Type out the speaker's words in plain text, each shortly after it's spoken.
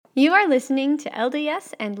You are listening to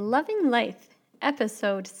LDS and Loving Life,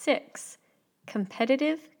 Episode 6,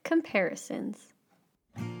 Competitive Comparisons.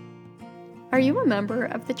 Are you a member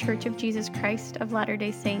of the Church of Jesus Christ of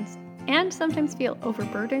Latter-day Saints and sometimes feel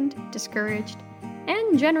overburdened, discouraged,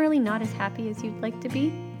 and generally not as happy as you'd like to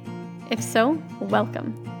be? If so,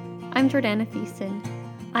 welcome. I'm Jordana Thiessen.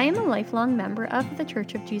 I am a lifelong member of the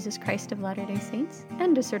Church of Jesus Christ of Latter-day Saints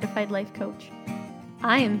and a certified life coach.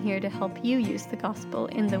 I am here to help you use the gospel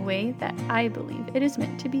in the way that I believe it is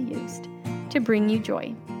meant to be used, to bring you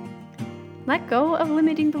joy. Let go of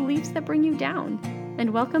limiting beliefs that bring you down, and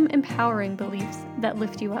welcome empowering beliefs that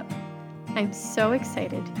lift you up. I'm so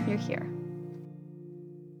excited you're here.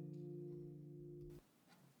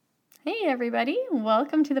 Hey everybody,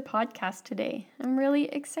 welcome to the podcast today. I'm really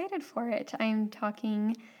excited for it. I'm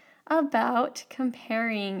talking about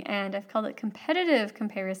comparing, and I've called it competitive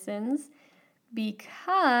comparisons,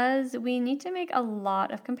 because we need to make a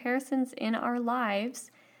lot of comparisons in our lives,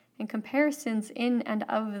 and comparisons in and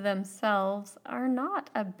of themselves are not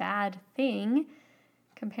a bad thing.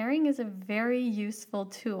 Comparing is a very useful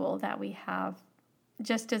tool that we have.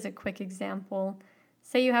 Just as a quick example,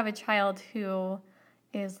 say you have a child who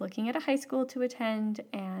is looking at a high school to attend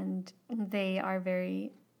and they are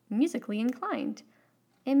very musically inclined.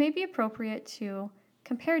 It may be appropriate to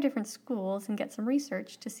compare different schools and get some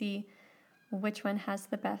research to see which one has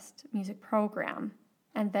the best music program.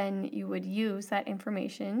 And then you would use that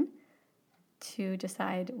information to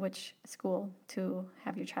decide which school to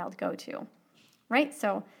have your child go to, right?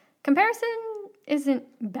 So comparison isn't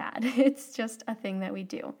bad. It's just a thing that we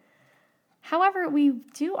do. However, we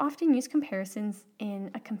do often use comparisons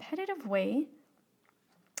in a competitive way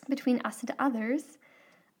between us and others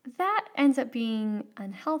that ends up being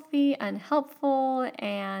unhealthy, unhelpful,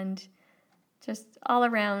 and just all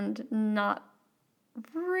around not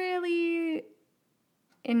really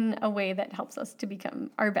in a way that helps us to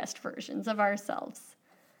become our best versions of ourselves.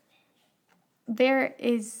 There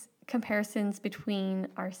is comparisons between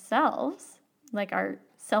ourselves, like our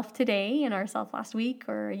self today and our self last week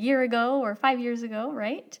or a year ago or 5 years ago,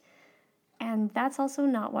 right? And that's also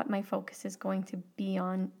not what my focus is going to be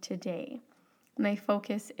on today. My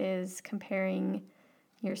focus is comparing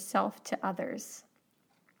yourself to others.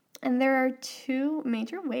 And there are two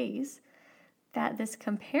major ways that this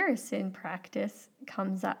comparison practice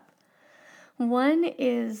comes up. One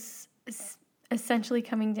is essentially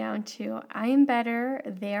coming down to I'm better,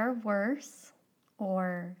 they're worse,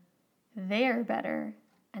 or they're better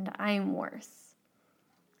and I'm worse.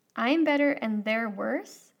 I'm better and they're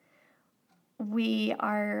worse. We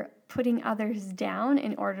are putting others down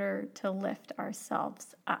in order to lift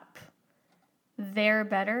ourselves up. They're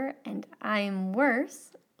better and I'm worse.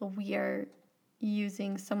 We are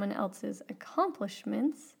using someone else's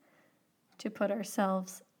accomplishments to put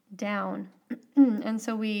ourselves down. And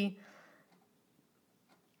so we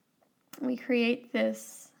create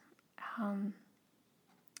this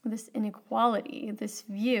inequality, this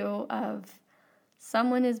view of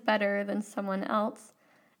someone is better than someone else,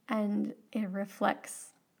 and it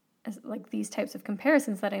reflects, like these types of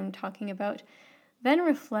comparisons that I'm talking about, then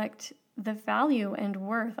reflect the value and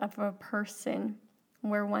worth of a person,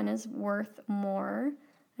 where one is worth more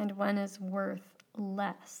and one is worth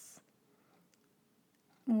less.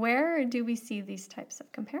 Where do we see these types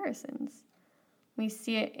of comparisons? We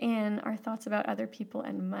see it in our thoughts about other people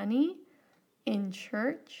and money, in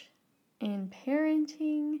church, in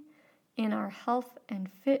parenting, in our health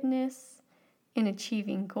and fitness, in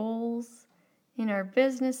achieving goals, in our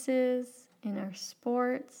businesses, in our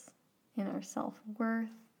sports, in our self-worth,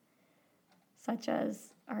 such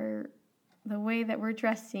as the way that we're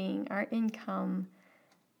dressing, our income,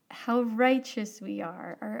 how righteous we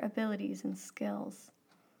are, our abilities and skills.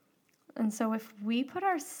 And so if we put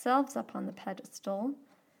ourselves up on the pedestal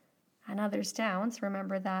and others down, so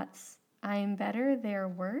remember that's I'm better, they're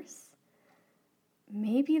worse,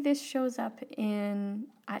 maybe this shows up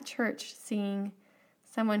at church, seeing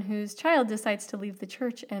someone whose child decides to leave the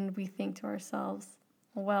church, and we think to ourselves,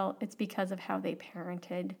 well, it's because of how they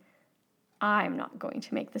parented. I'm not going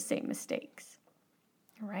to make the same mistakes,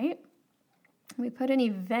 right? We put an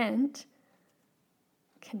event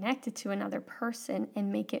connected to another person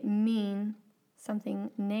and make it mean something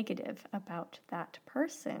negative about that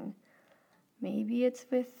person. Maybe it's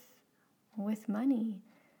with money.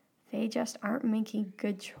 They just aren't making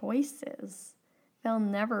good choices. They'll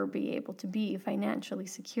never be able to be financially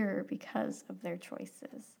secure because of their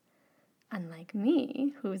choices. Unlike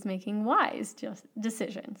me, who is making wise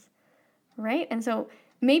decisions. Right? And so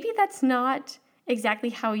maybe that's not exactly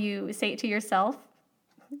how you say it to yourself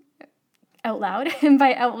out loud. And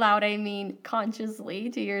by out loud, I mean consciously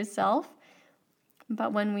to yourself.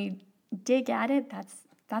 But when we dig at it,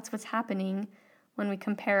 that's what's happening when we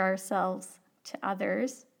compare ourselves to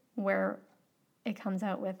others, where it comes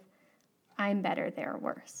out with, I'm better, they're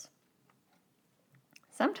worse.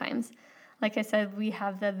 Sometimes, like I said, we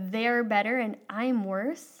have the they're better and I'm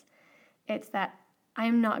worse. It's that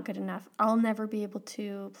I'm not good enough. I'll never be able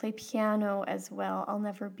to play piano as well. I'll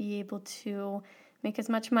never be able to make as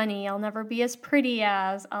much money. I'll never be as pretty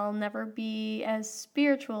as. I'll never be as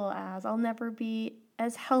spiritual as. I'll never be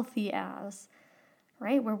as healthy as.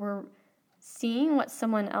 Right? Where we're seeing what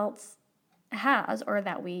someone else has or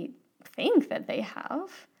that we think that they have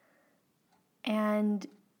and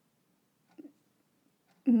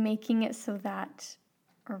making it so that,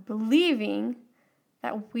 or believing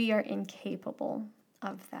that we are incapable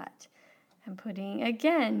of that. And putting,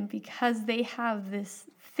 again, because they have this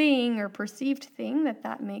thing or perceived thing,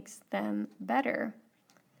 that makes them better.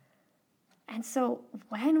 And so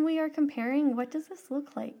when we are comparing, what does this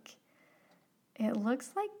look like? It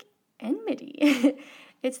looks like enmity.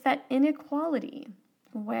 It's that inequality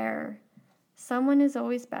where someone is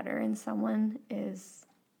always better and someone is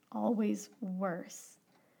always worse.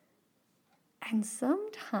 And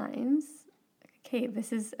sometimes, okay,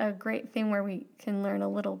 this is a great thing where we can learn a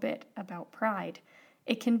little bit about pride.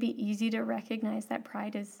 It can be easy to recognize that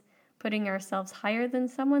pride is putting ourselves higher than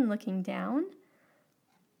someone, looking down.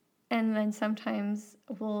 And then sometimes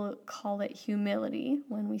we'll call it humility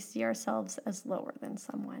when we see ourselves as lower than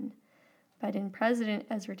someone. But in President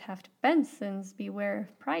Ezra Taft Benson's Beware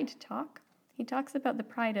of Pride talk, he talks about the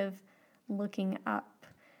pride of looking up.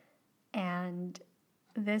 And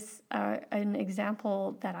this an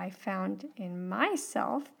example that I found in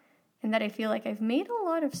myself and that I feel like I've made a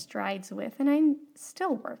lot of strides with, and I'm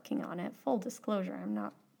still working on it. Full disclosure, I'm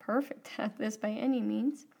not perfect at this by any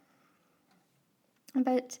means.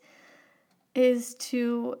 But is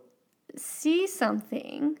to see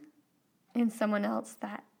something in someone else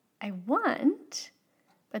that I want,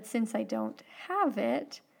 but since I don't have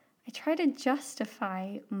it, I try to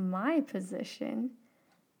justify my position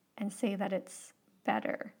and say that it's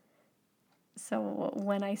better. So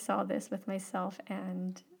when I saw this with myself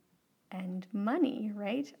and money,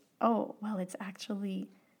 right? Oh, well, it's actually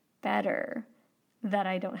better that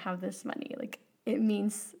I don't have this money. Like, it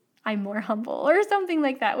means I'm more humble or something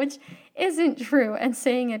like that, which isn't true. And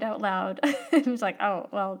saying it out loud, it was like, oh,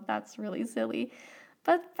 well, that's really silly.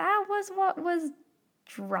 But that was what was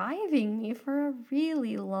driving me for a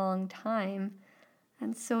really long time.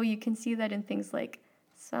 And so you can see that in things like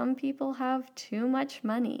some people have too much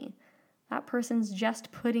money. That person's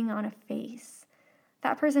just putting on a face.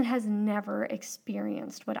 That person has never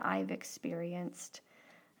experienced what I've experienced.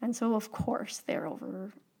 And so, of course, they're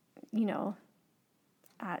over,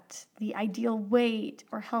 at the ideal weight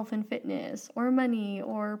or health and fitness or money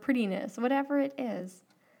or prettiness, whatever it is.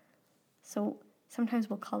 So sometimes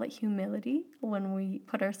we'll call it humility when we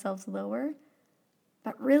put ourselves lower,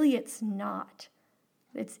 but really it's not.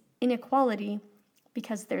 It's inequality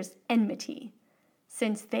because there's enmity.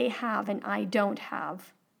 Since they have and I don't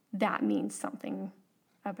have, that means something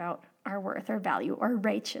about our worth, our value, our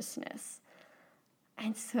righteousness.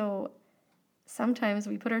 And so sometimes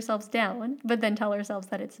we put ourselves down, but then tell ourselves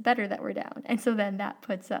that it's better that we're down. And so then that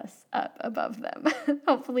puts us up above them.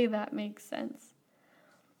 Hopefully that makes sense.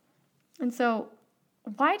 And so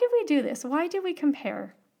why do we do this? Why do we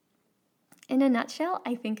compare? In a nutshell,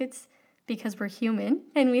 I think it's because we're human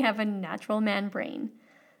and we have a natural man brain.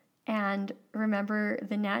 And remember,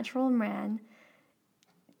 the natural man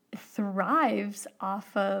thrives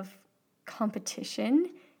off of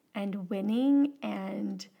competition and winning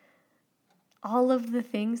and all of the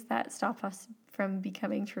things that stop us from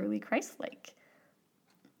becoming truly Christ-like.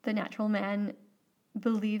 The natural man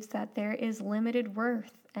believes that there is limited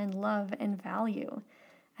worth and love and value,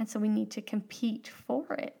 and so we need to compete for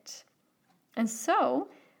it. And so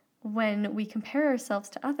when we compare ourselves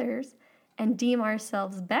to others and deem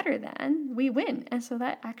ourselves better than, we win. And so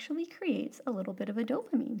that actually creates a little bit of a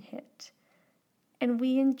dopamine hit. And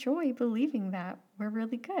we enjoy believing that we're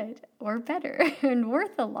really good or better and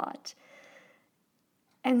worth a lot.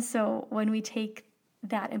 And so when we take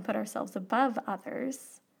that and put ourselves above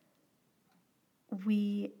others,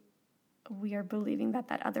 we are believing that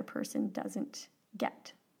that other person doesn't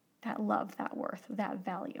get that love, that worth, that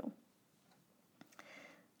value.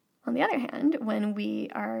 On the other hand, when we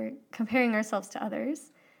are comparing ourselves to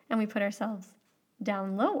others and we put ourselves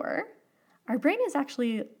down lower, our brain is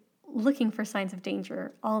actually looking for signs of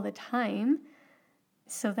danger all the time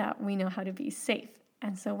so that we know how to be safe.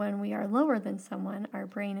 And so when we are lower than someone, our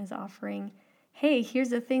brain is offering, hey,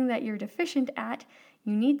 here's a thing that you're deficient at,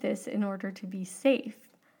 you need this in order to be safe,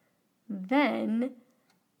 then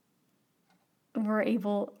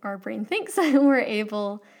our brain thinks we're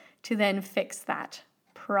able to then fix that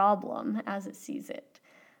problem as it sees it.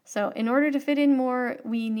 So in order to fit in more,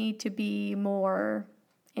 we need to be more,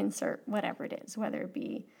 insert whatever it is, whether it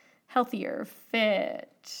be healthier,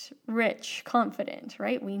 fit, rich, confident,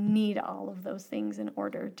 right? We need all of those things in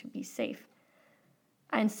order to be safe.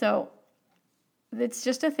 And so it's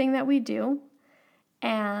just a thing that we do.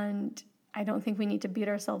 And I don't think we need to beat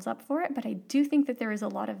ourselves up for it, but I do think that there is a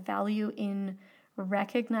lot of value in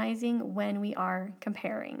recognizing when we are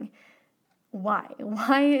comparing. Why?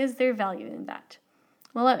 Why is there value in that?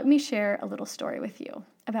 Well, let me share a little story with you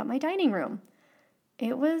about my dining room.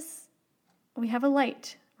 We have a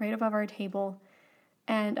light right above our table,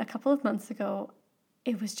 and a couple of months ago,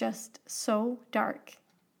 it was just so dark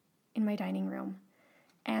in my dining room.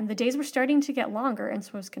 And the days were starting to get longer, and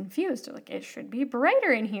so I was confused. Like, it should be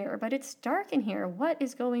brighter in here, but it's dark in here. What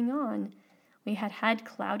is going on? We had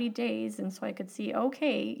cloudy days, and so I could see,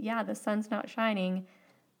 okay, yeah, the sun's not shining,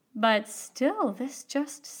 but still, this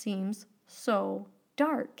just seems so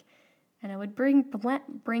dark. And I would bring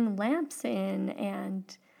lamps in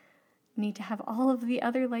and need to have all of the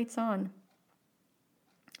other lights on.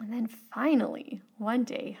 And then finally, one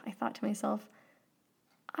day, I thought to myself,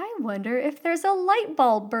 I wonder if there's a light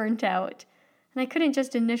bulb burnt out. And I couldn't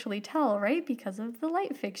just initially tell, right? Because of the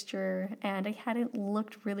light fixture, and I hadn't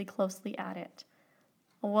looked really closely at it.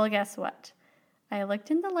 Well, guess what? I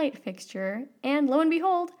looked in the light fixture, and lo and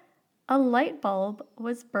behold, a light bulb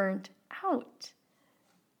was burnt out.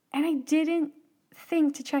 And I didn't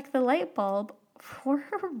think to check the light bulb for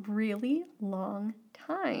a really long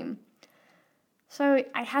time. So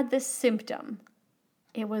I had this symptom.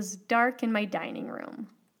 It was dark in my dining room,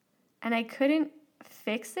 and I couldn't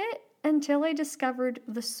fix it until I discovered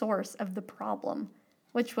the source of the problem,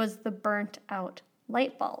 which was the burnt out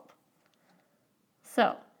light bulb.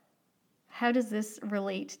 So, how does this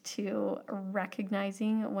relate to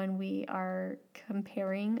recognizing when we are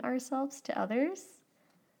comparing ourselves to others?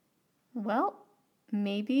 Well,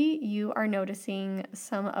 maybe you are noticing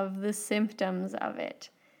some of the symptoms of it.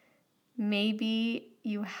 Maybe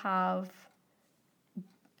you have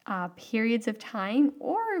periods of time,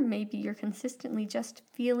 or maybe you're consistently just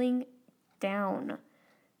feeling down,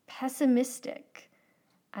 pessimistic,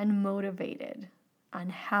 unmotivated,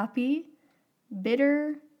 unhappy,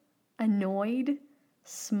 bitter, annoyed,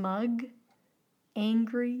 smug,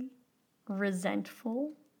 angry,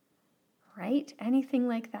 resentful, right? Anything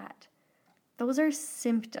like that. Those are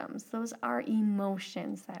symptoms. Those are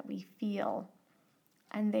emotions that we feel.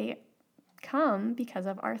 And they come because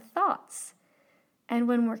of our thoughts. And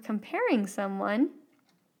when we're comparing someone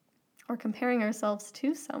or comparing ourselves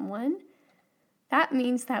to someone, that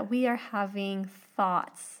means that we are having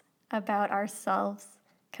thoughts about ourselves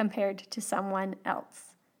compared to someone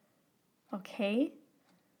else. Okay?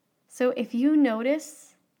 So if you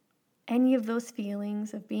notice any of those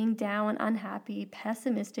feelings of being down, unhappy,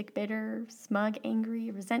 pessimistic, bitter, smug,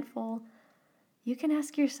 angry, resentful, you can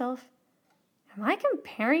ask yourself, am I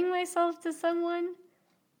comparing myself to someone?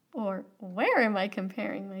 Or where am I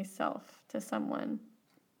comparing myself to someone?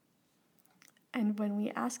 And when we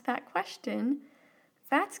ask that question,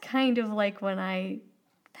 that's kind of like when I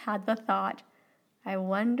had the thought, I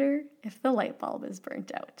wonder if the light bulb is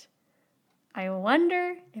burnt out. I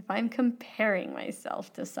wonder if I'm comparing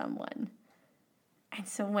myself to someone. And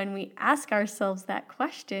so when we ask ourselves that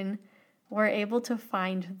question, we're able to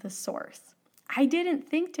find the source. I didn't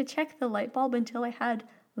think to check the light bulb until I had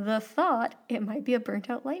the thought it might be a burnt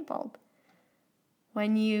out light bulb.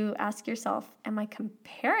 When you ask yourself, am I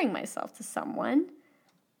comparing myself to someone?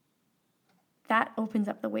 That opens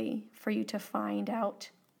up the way for you to find out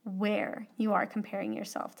where you are comparing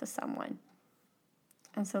yourself to someone.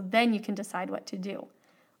 And so then you can decide what to do.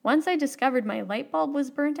 Once I discovered my light bulb was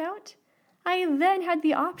burnt out, I then had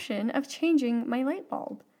the option of changing my light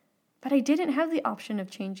bulb. But I didn't have the option of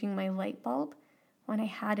changing my light bulb when I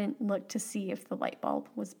hadn't looked to see if the light bulb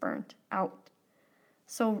was burnt out.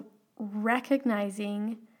 So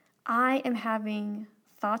recognizing I am having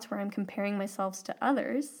thoughts where I'm comparing myself to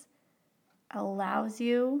others allows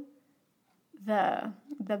you the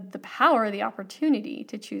power, the opportunity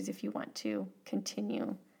to choose if you want to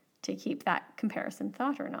continue to keep that comparison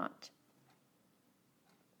thought or not.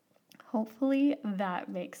 Hopefully that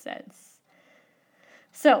makes sense.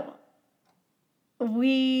 So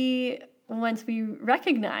once we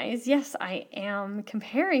recognize, yes, I am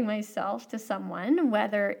comparing myself to someone,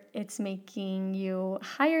 whether it's making you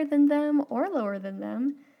higher than them or lower than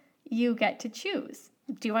them, you get to choose.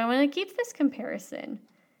 Do I want to keep this comparison?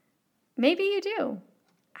 Maybe you do.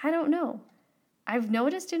 I don't know. I've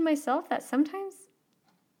noticed in myself that sometimes,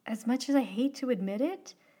 as much as I hate to admit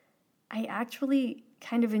it, I actually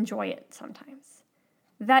kind of enjoy it sometimes.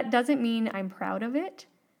 That doesn't mean I'm proud of it,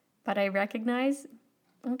 but I recognize,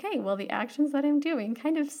 okay, well, the actions that I'm doing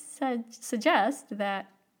kind of suggest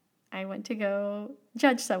that I want to go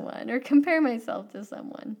judge someone or compare myself to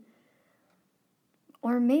someone.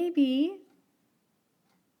 Or maybe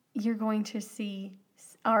you're going to see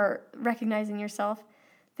or recognizing yourself,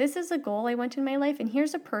 this is a goal I want in my life, and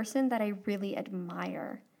here's a person that I really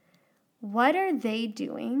admire. What are they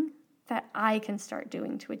doing that I can start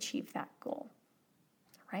doing to achieve that goal?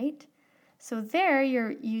 Right? So there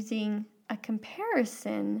you're using a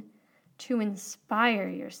comparison to inspire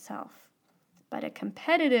yourself. But a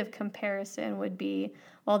competitive comparison would be,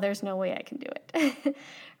 well, there's no way I can do it.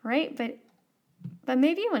 Right? But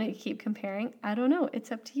maybe you want to keep comparing. I don't know.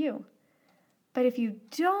 It's up to you. But if you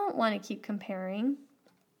don't want to keep comparing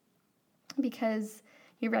because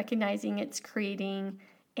you're recognizing it's creating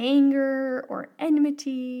anger or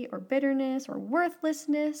enmity or bitterness or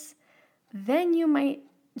worthlessness, then you might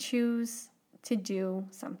choose to do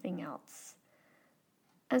something else.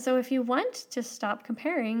 And so if you want to stop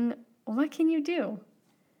comparing, what can you do?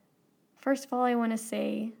 First of all, I want to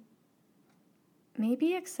say,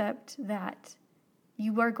 maybe accept that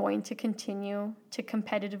you are going to continue to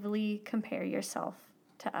competitively compare yourself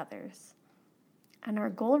to others. And our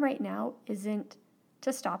goal right now isn't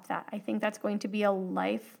to stop that. I think that's going to be a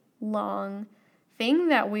lifelong thing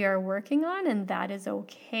that we are working on, and that is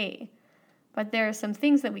okay. But there are some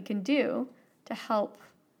things that we can do to help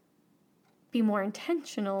be more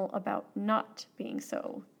intentional about not being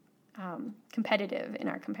so competitive in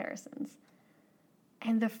our comparisons.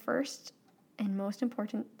 And the first and most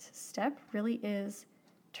important step really is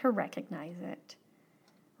to recognize it.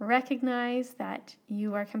 Recognize that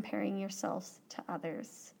you are comparing yourselves to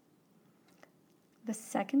others. The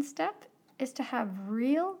second step is to have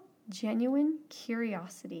real, genuine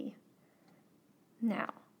curiosity. Now,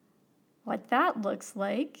 what that looks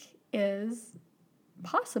like is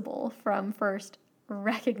possible from first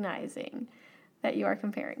recognizing that you are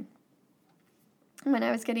comparing. When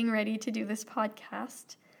I was getting ready to do this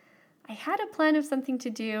podcast, I had a plan of something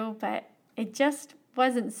to do, but it just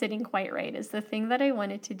wasn't sitting quite right as the thing that I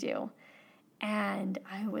wanted to do. And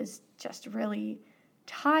I was just really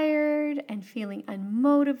tired and feeling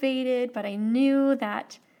unmotivated, but I knew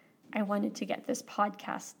that I wanted to get this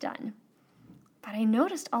podcast done. But I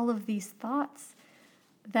noticed all of these thoughts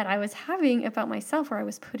that I was having about myself, where I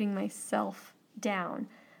was putting myself down.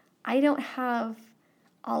 I don't have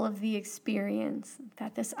all of the experience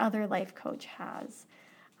that this other life coach has.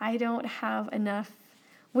 I don't have enough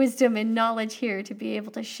wisdom and knowledge here to be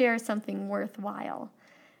able to share something worthwhile.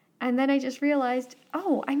 And then I just realized,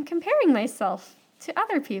 oh, I'm comparing myself to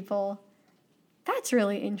other people. That's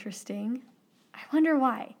really interesting. I wonder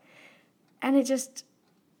why. And it just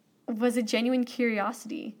was a genuine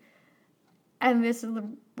curiosity. And this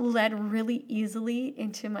led really easily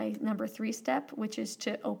into my number 3 step, which is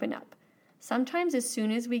to open up. Sometimes as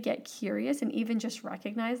soon as we get curious and even just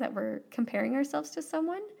recognize that we're comparing ourselves to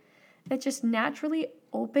someone, that just naturally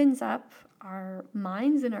opens up our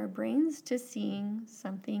minds and our brains to seeing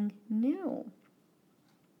something new.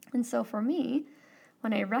 And so for me,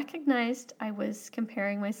 when I recognized I was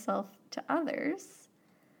comparing myself to others,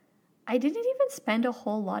 I didn't even spend a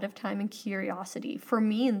whole lot of time in curiosity. For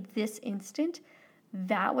me, in this instant,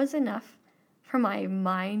 that was enough for my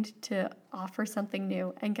mind to offer something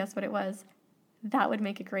new. And guess what it was? That would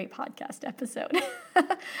make a great podcast episode.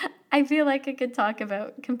 I feel like I could talk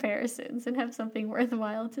about comparisons and have something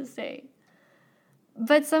worthwhile to say.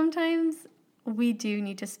 But sometimes we do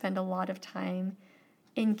need to spend a lot of time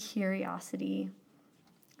in curiosity.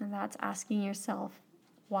 And that's asking yourself,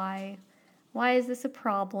 why? Why is this a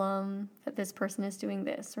problem that this person is doing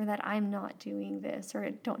this, or that I'm not doing this, or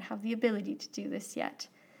I don't have the ability to do this yet?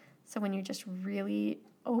 So when you're just really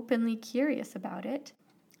openly curious about it,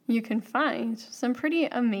 you can find some pretty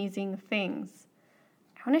amazing things.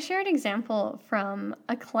 I want to share an example from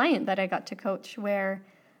a client that I got to coach where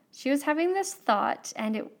she was having this thought,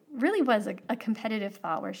 and it really was a competitive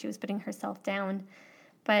thought where she was putting herself down.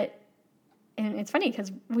 And it's funny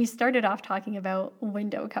because we started off talking about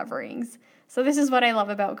window coverings. So this is what I love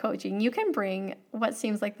about coaching. You can bring what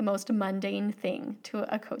seems like the most mundane thing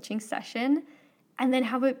to a coaching session and then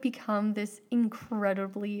have it become this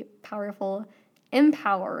incredibly powerful,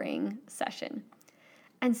 empowering session.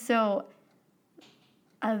 And so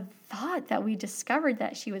a thought that we discovered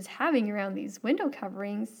that she was having around these window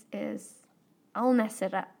coverings is, I'll mess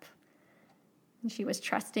it up. She was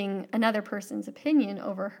trusting another person's opinion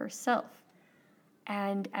over herself.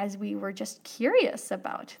 And as we were just curious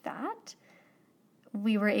about that,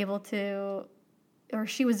 we were able to, or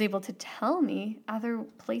she was able to tell me other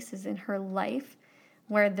places in her life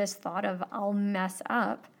where this thought of I'll mess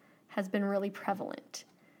up has been really prevalent.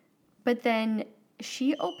 But then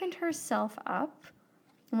she opened herself up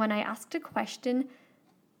when I asked a question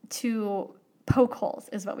to poke holes,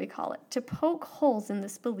 is what we call it, to poke holes in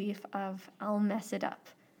this belief of I'll mess it up.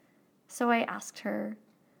 So I asked her,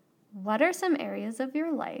 what are some areas of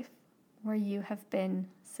your life where you have been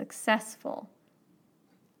successful?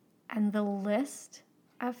 And the list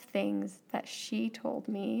of things that she told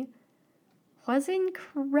me was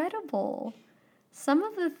incredible. Some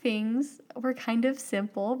of the things were kind of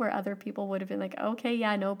simple, where other people would have been like, okay,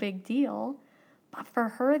 yeah, no big deal. But for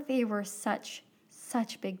her, they were such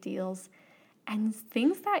big deals, and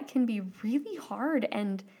things that can be really hard,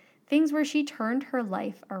 and things where she turned her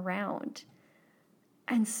life around.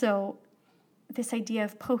 And so this idea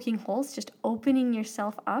of poking holes, just opening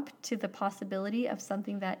yourself up to the possibility of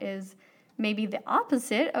something that is maybe the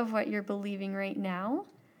opposite of what you're believing right now,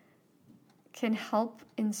 can help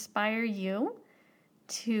inspire you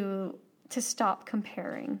to stop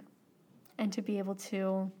comparing and to be able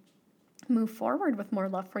to move forward with more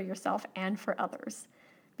love for yourself and for others.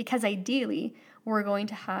 Because ideally, we're going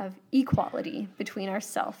to have equality between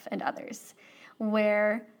ourselves and others,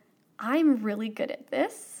 where I'm really good at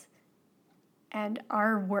this and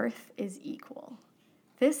our worth is equal.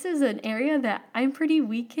 This is an area that I'm pretty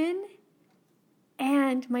weak in,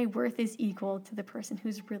 and my worth is equal to the person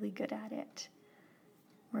who's really good at it.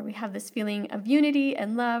 Where we have this feeling of unity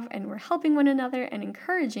and love, and we're helping one another and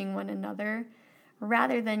encouraging one another,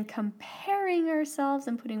 rather than comparing ourselves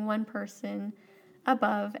and putting one person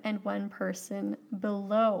above and one person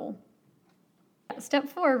below. Step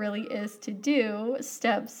 4 really is to do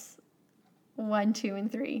steps 1, 2, and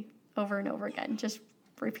 3 over and over again. Just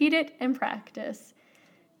repeat it and practice.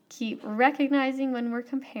 Keep recognizing when we're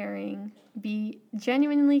comparing, be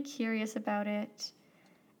genuinely curious about it,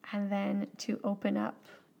 and then to open up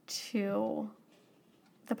to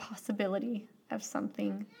the possibility of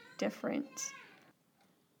something different.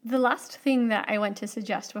 The last thing that I want to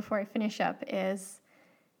suggest before I finish up is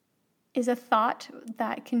a thought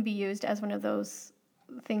that can be used as one of those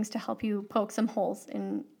things to help you poke some holes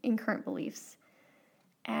in current beliefs.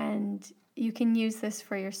 And you can use this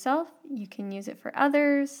for yourself, you can use it for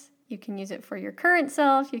others, you can use it for your current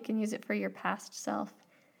self, you can use it for your past self.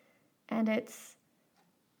 And it's,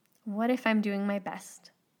 what if I'm doing my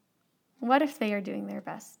best? What if they are doing their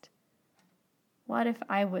best? What if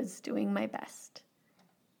I was doing my best?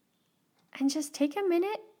 And just take a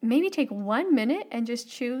minute, maybe take 1 minute and just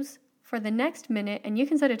choose for the next minute, and you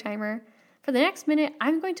can set a timer. For the next minute,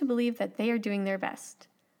 I'm going to believe that they are doing their best.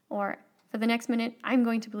 Or for the next minute, I'm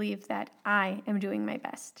going to believe that I am doing my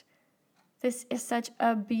best. This is such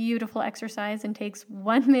a beautiful exercise and takes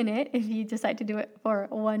 1 minute, if you decide to do it for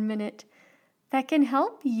 1 minute, that can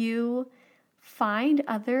help you find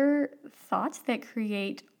other thoughts that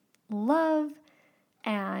create love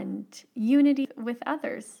and unity with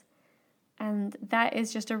others. And that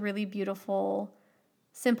is just a really beautiful,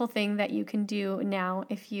 simple thing that you can do now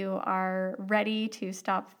if you are ready to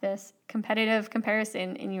stop this competitive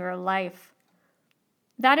comparison in your life.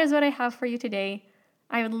 That is what I have for you today.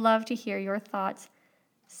 I would love to hear your thoughts.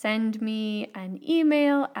 Send me an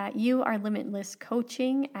email at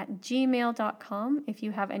youarelimitlesscoaching@gmail.com if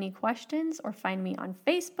you have any questions, or find me on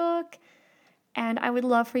Facebook. And I would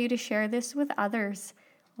love for you to share this with others,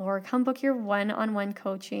 or come book your one-on-one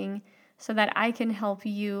coaching so that I can help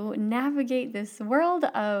you navigate this world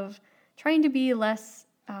of trying to be less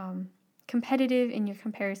competitive in your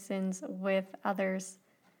comparisons with others.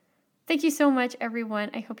 Thank you so much,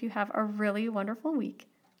 everyone. I hope you have a really wonderful week.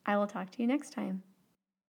 I will talk to you next time.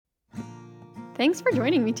 Thanks for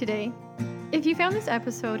joining me today. If you found this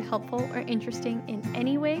episode helpful or interesting in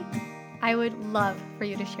any way, I would love for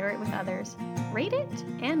you to share it with others, rate it,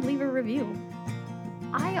 and leave a review.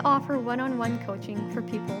 I offer one-on-one coaching for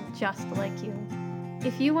people just like you.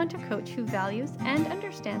 If you want a coach who values and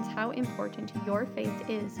understands how important your faith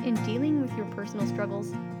is in dealing with your personal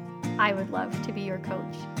struggles, I would love to be your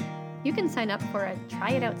coach. You can sign up for a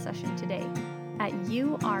try it out session today at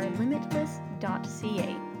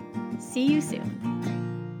youarelimitless.ca. See you soon.